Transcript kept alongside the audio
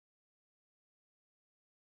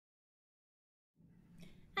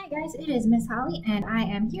Hi guys, it is Miss Holly and I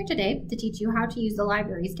am here today to teach you how to use the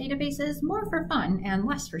library's databases more for fun and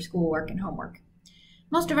less for schoolwork and homework.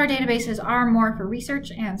 Most of our databases are more for research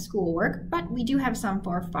and schoolwork, but we do have some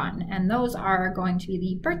for fun, and those are going to be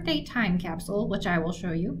the birthday time capsule, which I will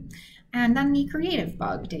show you, and then the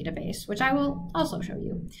Creativebug database, which I will also show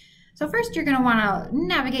you. So first you're going to want to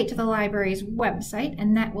navigate to the library's website,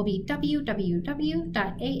 and that will be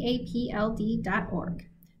www.aapld.org.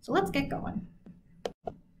 So let's get going.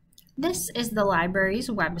 This is the library's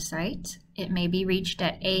website. It may be reached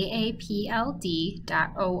at aapld.org.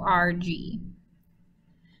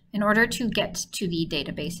 In order to get to the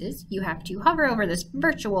databases, you have to hover over this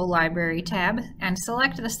Virtual Library tab and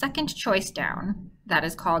select the second choice down. That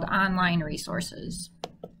is called Online Resources.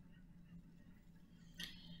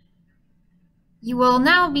 You will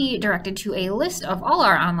now be directed to a list of all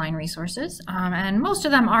our online resources, and most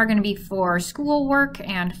of them are going to be for schoolwork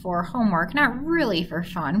and for homework, not really for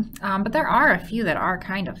fun, but there are a few that are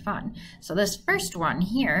kind of fun. So this first one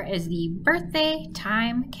here is the Birthday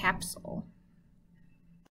Time Capsule.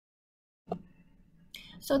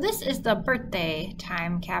 So this is the Birthday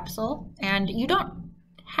Time Capsule, and you don't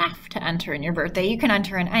have to enter in your birthday. You can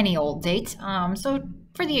enter in any old date. So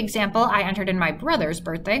for the example, I entered in my brother's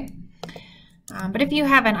birthday. But if you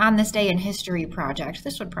have an On This Day in History project,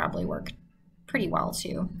 this would probably work pretty well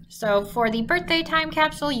too. So for the birthday time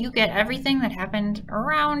capsule, you get everything that happened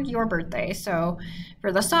around your birthday. So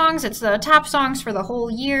for the songs, it's the top songs for the whole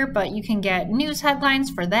year, but you can get news headlines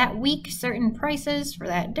for that week, certain prices for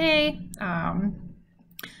that day,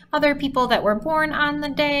 other people that were born on the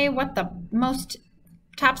day, what the most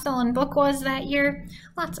top-selling book was that year,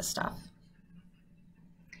 lots of stuff.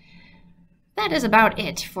 That is about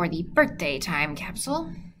it for the birthday time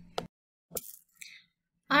capsule.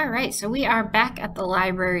 All right, so we are back at the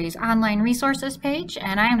library's online resources page,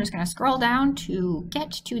 and I am just going to scroll down to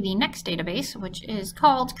get to the next database, which is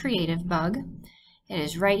called Creativebug. It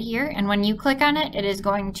is right here, and when you click on it, it is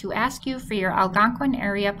going to ask you for your Algonquin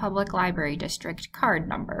Area Public Library District card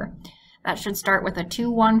number. That should start with a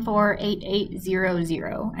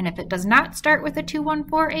 2148800, and if it does not start with a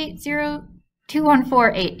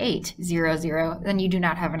 2148800, then you do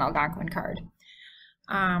not have an Algonquin card.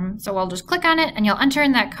 So we'll just click on it and you'll enter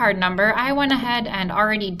in that card number. I went ahead and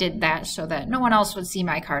already did that so that no one else would see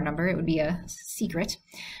my card number. It would be a secret.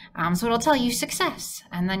 So it'll tell you success,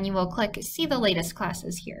 and then you will click see the latest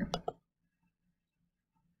classes here.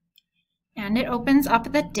 And it opens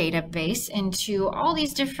up the database into all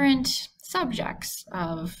these different subjects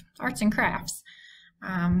of arts and crafts.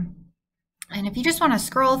 And if you just want to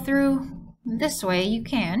scroll through this way, you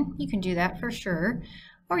can do that for sure.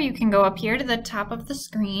 Or you can go up here to the top of the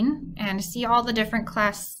screen and see all the different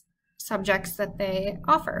class subjects that they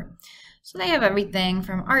offer. So they have everything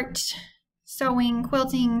from art, sewing,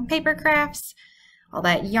 quilting, paper crafts, all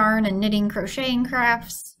that yarn and knitting, crocheting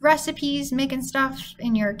crafts, recipes, making stuff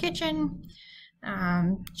in your kitchen,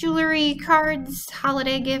 jewelry, cards,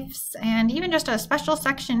 holiday gifts, and even just a special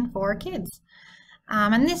section for kids.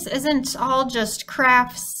 And this isn't all just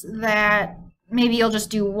crafts that maybe you'll just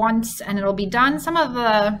do once and it'll be done. Some of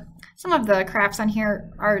the crafts on here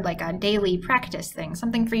are like a daily practice thing,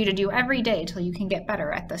 something for you to do every day till you can get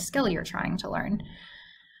better at the skill you're trying to learn.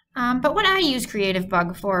 But what I use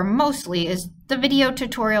Creativebug for mostly is the video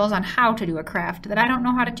tutorials on how to do a craft that I don't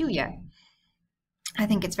know how to do yet. I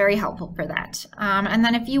think it's very helpful for that. And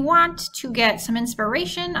then if you want to get some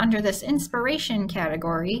inspiration under this inspiration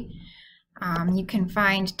category, you can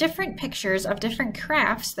find different pictures of different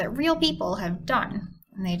crafts that real people have done,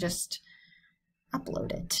 and they just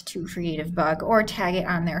upload it to Creativebug or tag it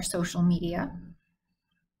on their social media.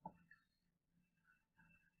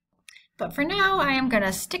 But for now, I am going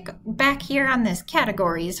to stick back here on this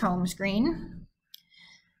categories home screen.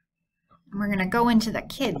 And we're going to go into the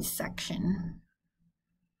kids section.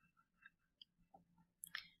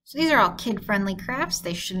 So these are all kid-friendly crafts.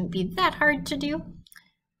 They shouldn't be that hard to do.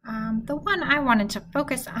 The one I wanted to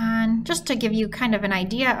focus on, just to give you kind of an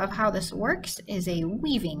idea of how this works, is a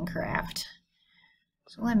weaving craft.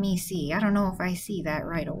 So let me see. I don't know if I see that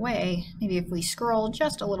right away. Maybe if we scroll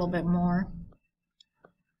just a little bit more.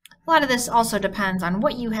 A lot of this also depends on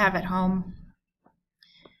what you have at home.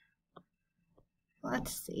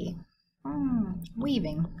 Let's see.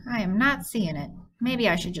 Weaving. I am not seeing it. Maybe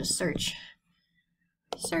I should just search.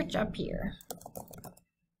 Search up here.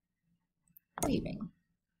 Weaving.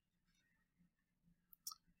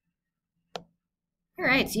 All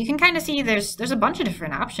right, so you can kind of see there's a bunch of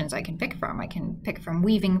different options I can pick from. I can pick from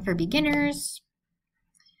weaving for beginners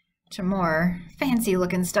to more fancy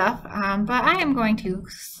looking stuff, but I am going to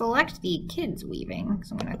select the kids weaving.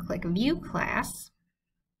 So I'm going to click View Class,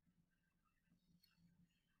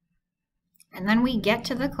 And then we get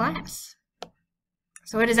to the class.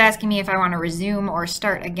 So it is asking me if I want to resume or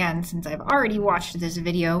start again since I've already watched this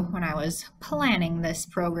video when I was planning this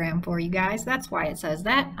program for you guys. That's why it says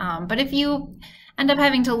that. But if you end up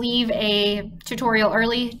having to leave a tutorial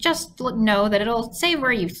early, just know that it'll save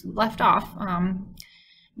where you left off.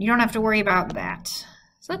 You don't have to worry about that.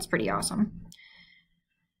 So that's pretty awesome.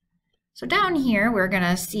 So down here, we're going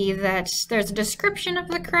to see that there's a description of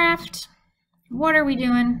the craft. What are we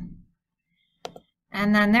doing?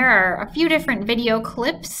 And then there are a few different video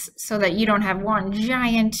clips so that you don't have one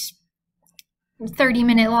giant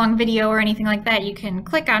 30-minute long video or anything like that. You can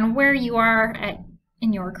click on where you are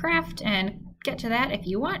in your craft and get to that if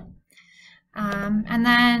you want. And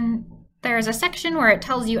then there's a section where it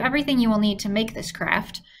tells you everything you will need to make this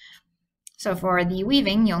craft. So for the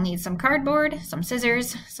weaving, you'll need some cardboard, some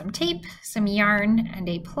scissors, some tape, some yarn, and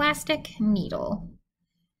a plastic needle.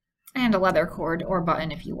 And a leather cord or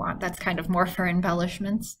button if you want. That's kind of more for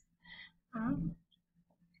embellishments.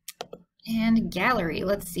 And gallery.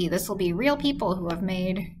 Let's see. This will be real people who have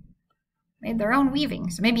made their own weaving.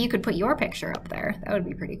 So maybe you could put your picture up there. That would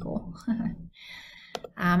be pretty cool.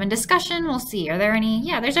 And discussion, we'll see. Are there any?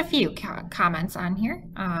 Yeah, there's a few comments on here.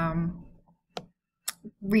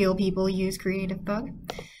 Real people use Creativebug.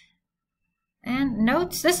 And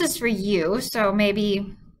notes. This is for you. So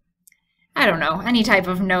maybe, I don't know, any type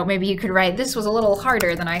of note maybe you could write. This was a little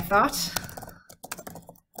harder than I thought.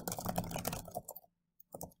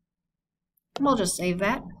 We'll just save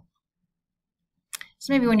that.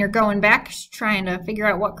 So maybe when you're going back, trying to figure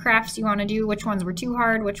out what crafts you want to do, which ones were too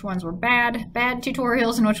hard, which ones were bad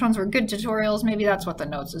tutorials, and which ones were good tutorials, maybe that's what the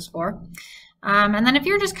notes is for. And then if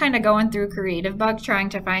you're just kind of going through Creativebug, trying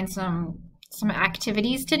to find some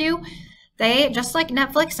activities to do, they, just like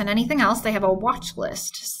Netflix and anything else, they have a watch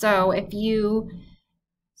list. So if you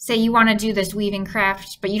say you want to do this weaving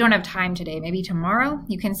craft, but you don't have time today, maybe tomorrow,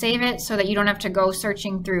 you can save it so that you don't have to go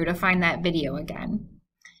searching through to find that video again.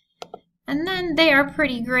 And then they are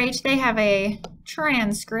pretty great. They have a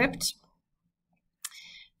transcript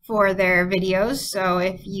for their videos. So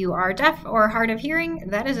if you are deaf or hard of hearing,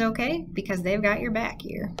 that is okay because they've got your back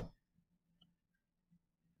here.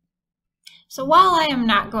 So while I am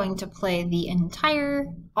not going to play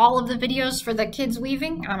all of the videos for the kids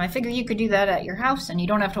weaving, I figure you could do that at your house and you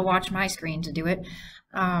don't have to watch my screen to do it.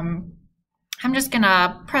 I'm just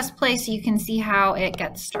gonna press play so you can see how it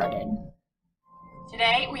gets started.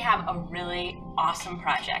 Today we have a really awesome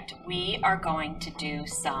project. We are going to do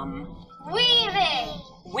some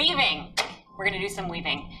weaving. We're going to do some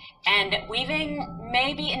weaving. And weaving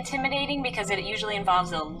may be intimidating because it usually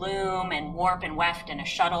involves a loom and warp and weft and a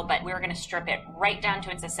shuttle, but we're going to strip it right down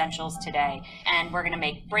to its essentials today. And we're going to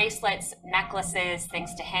make bracelets, necklaces,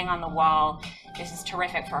 things to hang on the wall. This is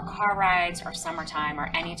terrific for car rides or summertime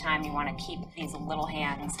or any time you want to keep these little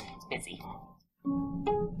hands busy.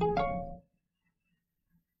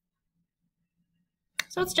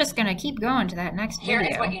 So it's just going to keep going to that next video. Here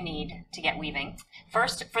is what you need to get weaving.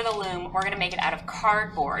 First, for the loom, we're going to make it out of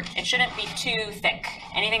cardboard. It shouldn't be too thick.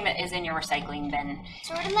 Anything that is in your recycling bin.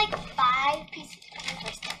 Sort of like 5 pieces of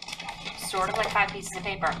paper stuck together. Sort of like 5 pieces of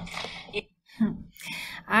paper.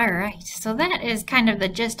 All right, so that is kind of the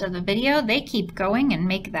gist of the video. They keep going and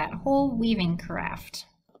make that whole weaving craft.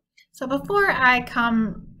 So before I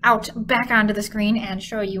come back onto the screen and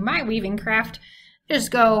show you my weaving craft,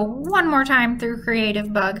 just go one more time through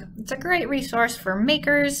Creativebug. It's a great resource for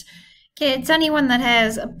makers, kids, anyone that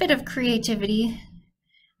has a bit of creativity.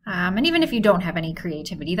 And even if you don't have any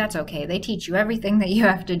creativity, that's okay. They teach you everything that you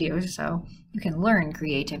have to do, so you can learn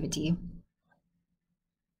creativity.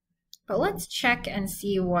 But let's check and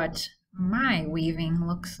see what my weaving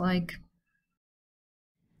looks like.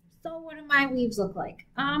 So what do my weaves look like?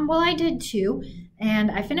 Well, I did 2,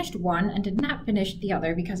 and I finished 1 and did not finish the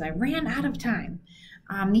other because I ran out of time.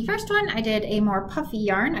 The first one, I did a more puffy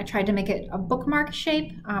yarn. I tried to make it a bookmark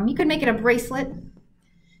shape. You could make it a bracelet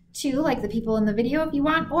too, like the people in the video if you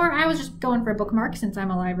want, or I was just going for a bookmark since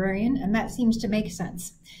I'm a librarian, and that seems to make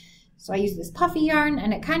sense. So I used this puffy yarn,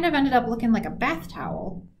 and it kind of ended up looking like a bath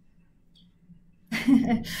towel.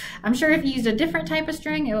 I'm sure if you used a different type of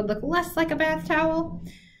string, it would look less like a bath towel.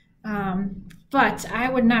 But I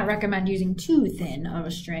would not recommend using too thin of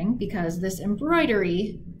a string because this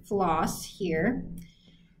embroidery floss here,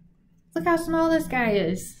 look how small this guy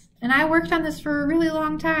is. And I worked on this for a really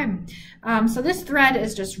long time. So this thread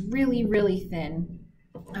is just really, really thin.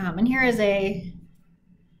 And here is a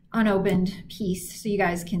unopened piece so you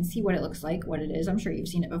guys can see what it looks like, what it is. I'm sure you've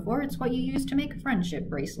seen it before. It's what you use to make friendship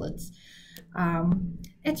bracelets.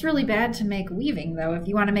 It's really bad to make weaving though. If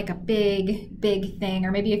you want to make a big thing,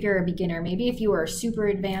 or maybe if you're a beginner, maybe if you are a super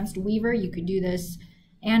advanced weaver, you could do this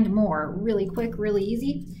and more really quick, really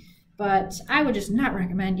easy. But I would just not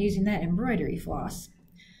recommend using that embroidery floss.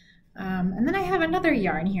 And then I have another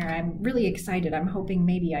yarn here. I'm really excited. I'm hoping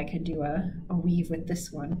maybe I could do a weave with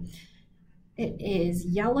this one. It is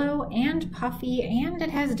yellow and puffy, and it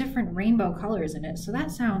has different rainbow colors in it, so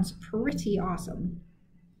that sounds pretty awesome.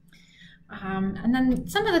 And then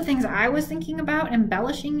some of the things I was thinking about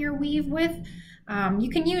embellishing your weave with, you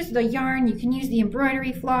can use the yarn, you can use the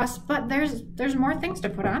embroidery floss, but there's more things to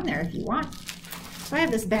put on there if you want. So I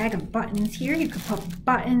have this bag of buttons here. You could put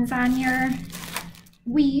buttons on your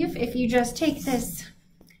weave if you just take this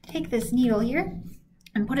needle here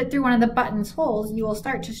and put it through one of the button's holes. You will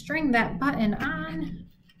start to string that button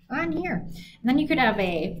on here. And then you could have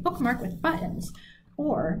a bookmark with buttons,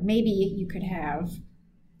 or maybe you could have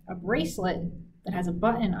a bracelet that has a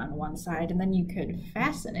button on one side and then you could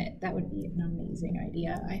fasten it. That would be an amazing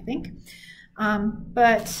idea, I think.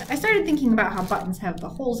 But I started thinking about how buttons have the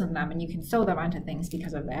holes in them and you can sew them onto things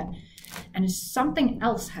because of that. And something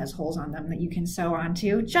else has holes on them that you can sew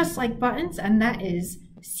onto, just like buttons, and that is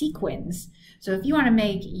sequins. So if you want to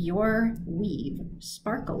make your weave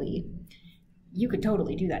sparkly, you could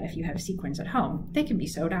totally do that if you have sequins at home. They can be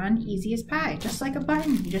sewed on easy as pie, just like a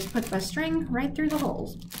button. You just put the string right through the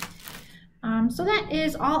holes. So that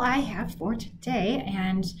is all I have for today.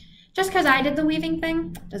 And just because I did the weaving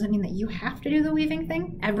thing doesn't mean that you have to do the weaving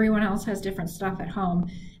thing. Everyone else has different stuff at home,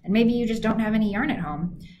 and maybe you just don't have any yarn at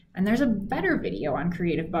home. And there's a better video on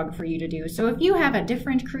Creativebug for you to do. So if you have a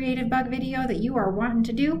different Creativebug video that you are wanting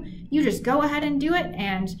to do, you just go ahead and do it,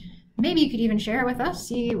 and maybe you could even share it with us,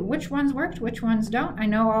 see which ones worked, which ones don't. I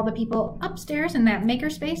know all the people upstairs in that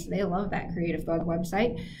makerspace, they love that Creativebug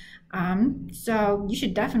website. So you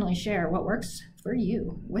should definitely share what works for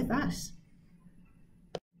you with us.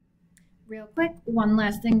 Real quick, one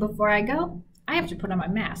last thing before I go. I have to put on my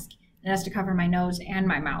mask. It has to cover my nose and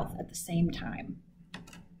my mouth at the same time.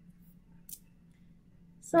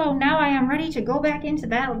 So now I am ready to go back into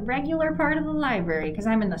that regular part of the library because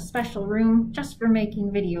I'm in the special room just for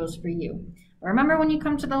making videos for you. Remember, when you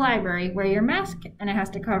come to the library, wear your mask and it has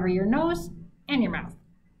to cover your nose and your mouth.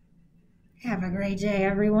 Have a great day,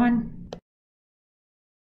 everyone.